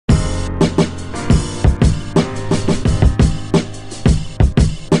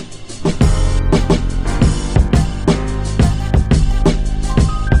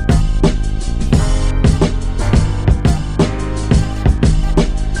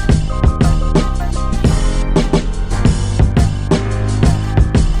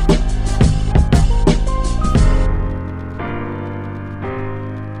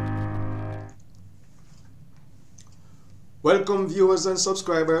Welcome viewers and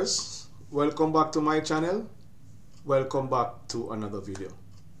subscribers. Welcome back to my channel. Welcome back to another video.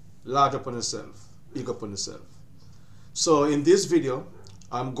 Large up on yourself, big up on yourself. So in this video,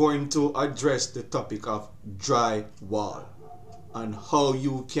 I'm going to address the topic of drywall and how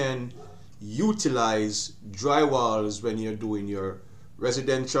you can utilize drywalls when you're doing your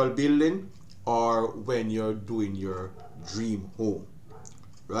residential building or when you're doing your dream home,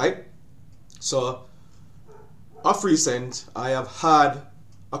 right? So of recent, I have had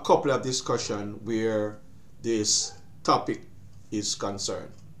a couple of discussions where this topic is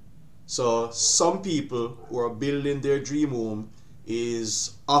concerned. So some people who are building their dream home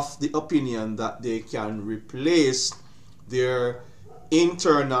is of the opinion that they can replace their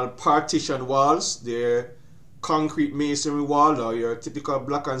internal partition walls, their concrete masonry wall or your typical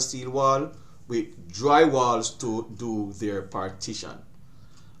block and steel wall, with drywalls to do their partition.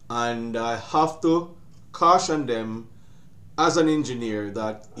 And I have to caution them as an engineer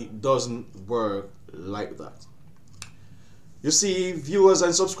that it doesn't work like that. You see, viewers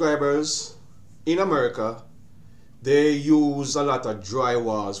and subscribers, in America, they use a lot of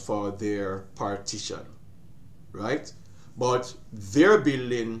drywalls for their partition, right? But their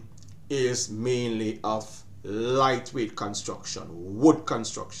building is mainly of lightweight construction, wood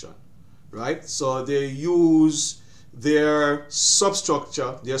construction, right? So they use their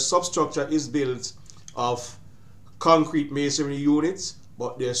substructure is built of concrete masonry units,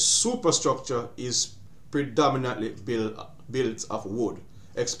 but their superstructure is predominantly built of wood,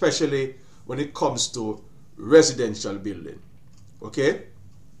 especially when it comes to residential building. Okay,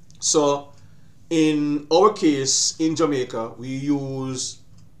 so in our case in Jamaica, we use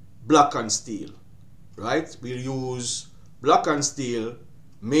block and steel, right? We use block and steel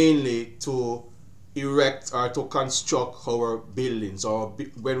mainly to erect or to construct our buildings or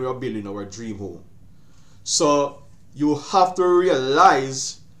when we are building our dream home. So you have to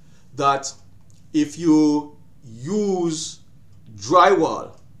realize that if you use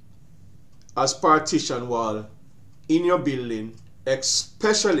drywall as partition wall in your building,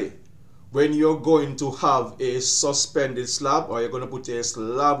 especially when you're going to have a suspended slab or you're going to put a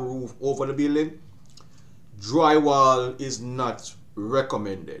slab roof over the building, drywall is not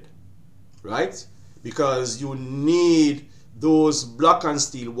recommended, right? Because you need those block and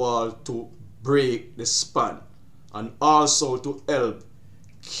steel walls to break the span and also to help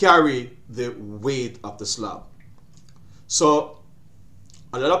carry the weight of the slab. So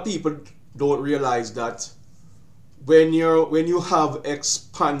a lot of people don't realize that when you have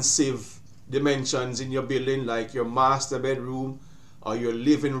expansive dimensions in your building, like your master bedroom or your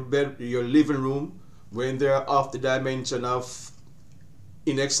living room, when they're of the dimension of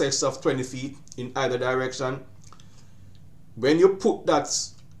in excess of 20 feet in either direction, when you put that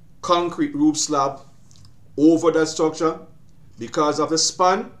concrete roof slab over that structure, because of the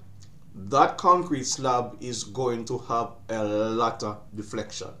span, that concrete slab is going to have a lot of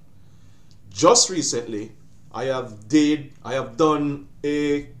deflection. Just recently, I have done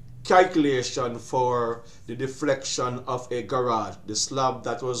a calculation for the deflection of a garage, the slab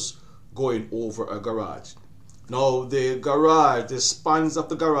that was going over a garage. Now the spans of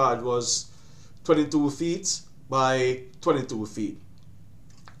the garage was 22 feet by 22 feet.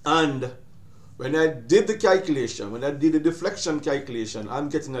 And when I did the calculation, when I did the deflection calculation, I'm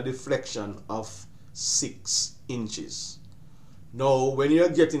getting a deflection of 6 inches. Now, when you're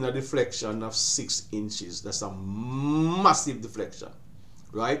getting a deflection of 6 inches, that's a massive deflection,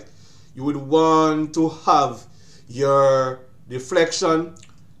 right? You would want to have your deflection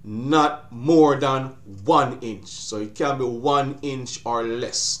not more than 1 inch. So it can be 1 inch or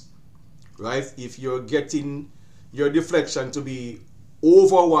less, right? If you're getting your deflection to be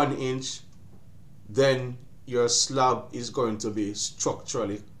over 1 inch, then your slab is going to be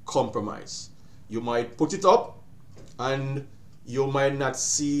structurally compromised. You might put it up and you might not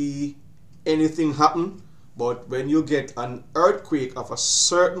see anything happen, but when you get an earthquake of a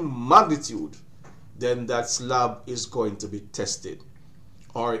certain magnitude, then that slab is going to be tested.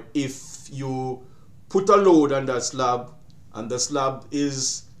 Or if you put a load on that slab and the slab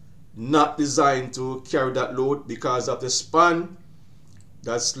is not designed to carry that load because of the span,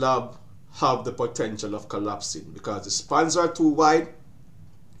 that slab have the potential of collapsing because the spans are too wide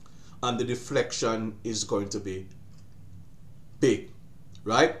and the deflection is going to be big,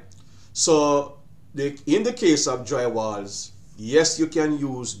 right? So in the case of drywalls, yes, you can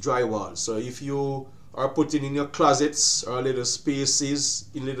use drywall. So if you are putting in your closets or little spaces,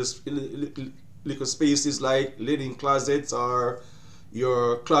 in little spaces like linen closets or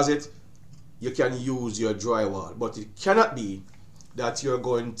your closet, you can use your drywall. But it cannot be that you're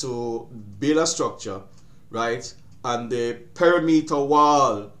going to build a structure, right, and the perimeter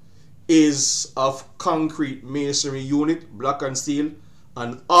wall is of concrete masonry unit, block and steel,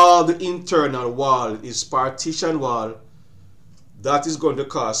 and all the internal wall is partition wall, that is going to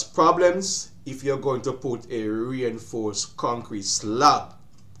cause problems if you're going to put a reinforced concrete slab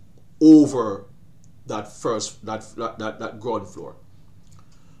over that ground floor.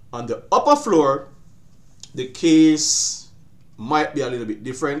 On the upper floor, the case might be a little bit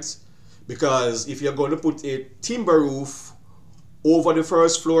different, because if you're going to put a timber roof over the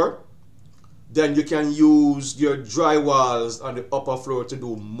first floor, then you can use your drywalls on the upper floor to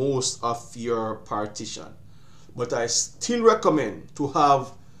do most of your partition. But I still recommend to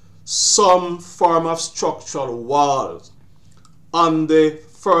have some form of structural walls on the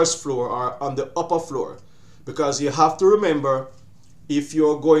first floor or on the upper floor, because you have to remember, if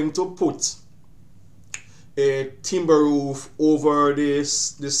you're going to put a timber roof over the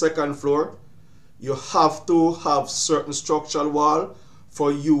second floor, you have to have certain structural wall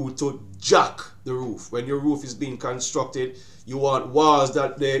for you to jack the roof. When your roof is being constructed, you want walls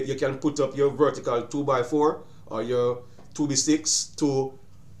that you can put up your vertical 2x4 or your 2x6 to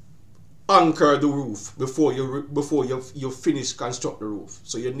anchor the roof before you finish construct the roof.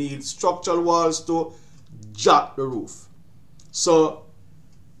 So you need structural walls to jack the roof. So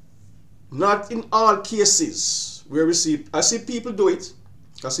not in all cases where I see people do it.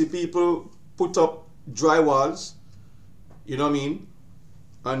 I see people put up drywalls, you know what I mean,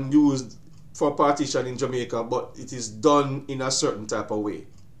 and used for partition in Jamaica, but it is done in a certain type of way.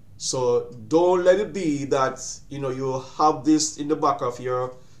 So don't let it be that you have this in the back of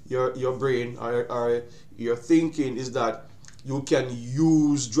your brain, or your thinking is that you can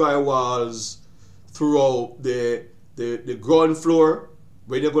use drywalls throughout the ground floor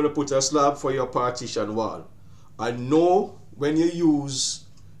when you're going to put a slab for your partition wall. I know when you use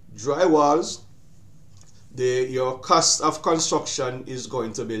drywalls, your cost of construction is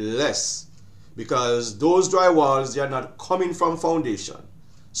going to be less, because those drywalls, they are not coming from foundation,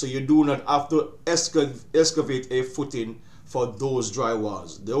 so you do not have to excavate a footing for those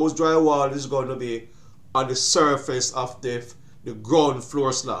drywalls. Those drywalls is going to be on the surface of the ground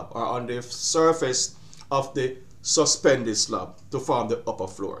floor slab, or on the surface of the suspended slab to form the upper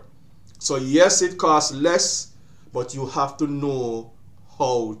floor. So yes, it costs less, but you have to know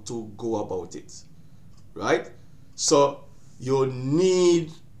how to go about it, right? So you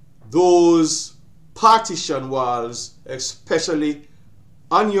need those partition walls, especially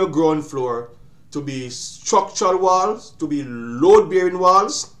on your ground floor, to be structural walls, to be load-bearing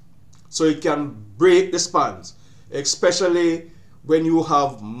walls, so it can break the spans, especially when you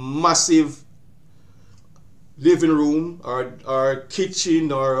have massive living room or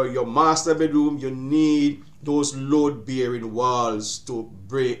kitchen or your master bedroom. You need those load-bearing walls to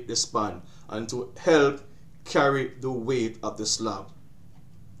break the span and to help carry the weight of the slab,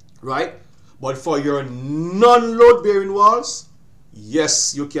 right? But for your non-load-bearing walls,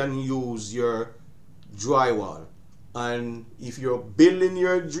 yes, you can use your drywall. And if you're building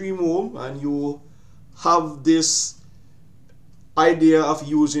your dream home and you have this idea of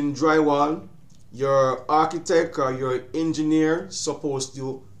using drywall, your architect or your engineer is supposed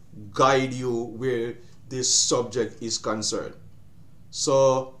to guide you where this subject is concerned.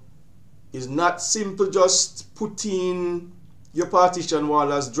 So it's not simple just putting your partition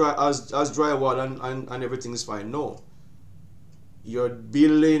wall as drywall and everything is fine. No, you're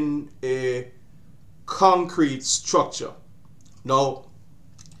building a concrete structure. Now,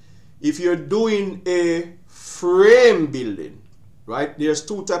 if you're doing a frame building, right, there's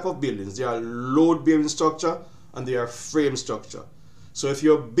two types of buildings. There are load-bearing structure and there are frame structure. So if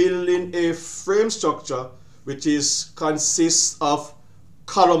you're building a frame structure which consists of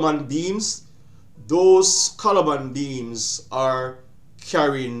column and beams, those column and beams are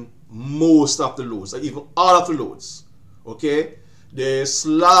carrying most of the loads, even all of the loads. Okay, the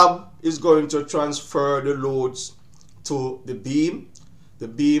slab is going to transfer the loads to the beam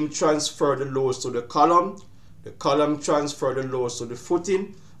transfer the loads to the column transfer the loads to the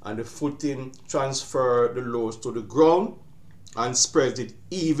footing, and the footing transfer the loads to the ground and spread it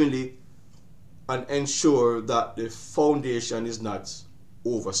evenly and ensure that the foundation is not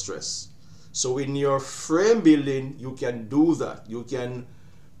overstressed. So in your frame building, you can do that. You can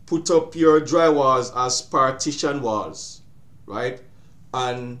put up your drywalls as partition walls, right?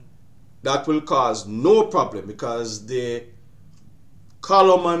 And that will cause no problem, because the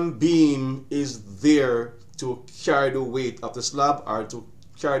column and beam is there to carry the weight of the slab or to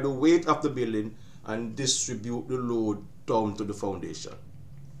carry the weight of the building and distribute the load down to the foundation.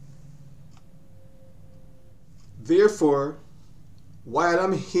 Therefore, while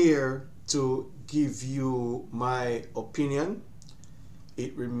I'm here to give you my opinion,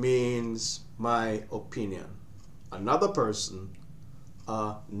 it remains my opinion. Another person,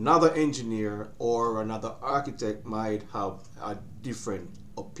 another engineer or another architect might have a different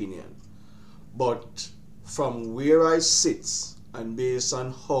opinion. But from where I sit and based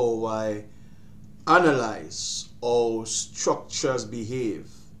on how I analyze how structures behave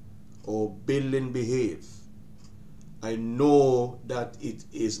or building behave, I know that it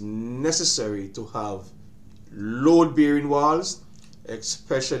is necessary to have load-bearing walls,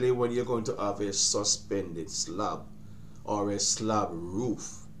 especially when you're going to have a suspended slab or a slab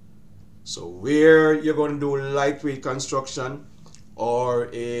roof. So where you're going to do lightweight construction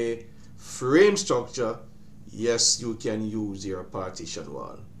or a frame structure, yes, you can use your partition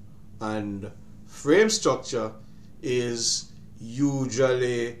wall. And frame structure is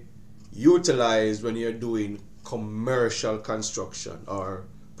usually utilized when you're doing commercial construction or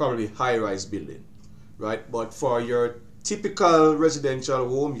probably high-rise building, right? But for your typical residential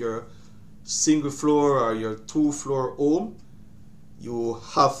home, your single floor or your two-floor home, you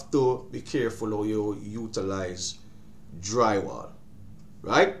have to be careful how you utilize drywall,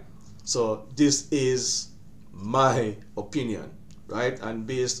 right? So this is my opinion, right? And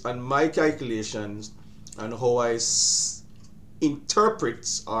based on my calculations and how I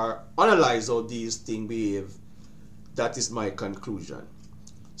interpret or analyze how these things behave, that is my conclusion.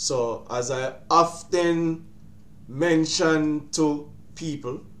 So as I often mention to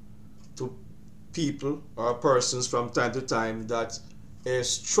people or persons from time to time, that a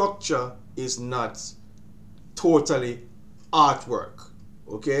structure is not totally artwork.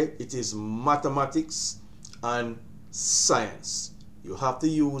 Okay, it is mathematics and science. You have to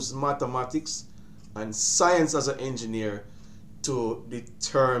use mathematics and science as an engineer to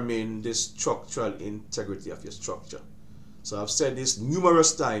determine the structural integrity of your structure. So I've said this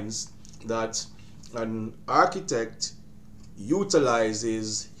numerous times that an architect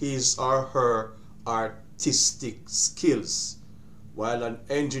utilizes his or her artistic skills, while an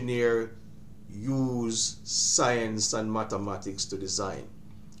engineer uses science and mathematics to design,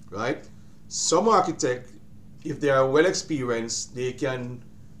 right? Some architects, if they are well experienced, they can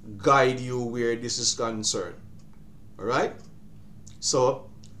guide you where this is concerned. All right? So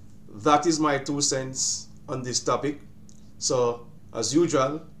that is my 2 cents on this topic. So as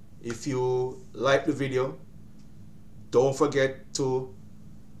usual, if you like the video, don't forget to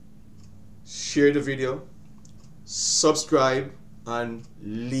share the video, subscribe, and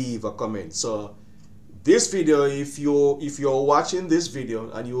leave a comment. So this video, if you're watching this video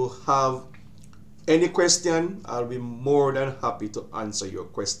and you have any question, I'll be more than happy to answer your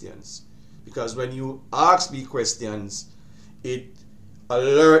questions, because when you ask me questions, it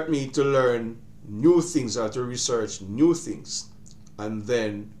alert me to learn new things or to research new things, and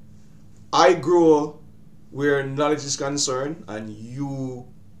then I grow where knowledge is concerned, and you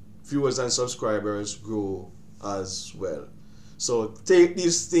viewers and subscribers grow as well. So take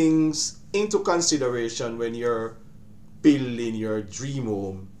these things into consideration when you're building your dream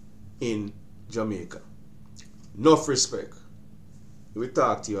home in Jamaica. Enough respect. We'll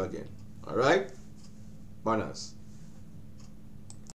talk to you again. All right? Manners.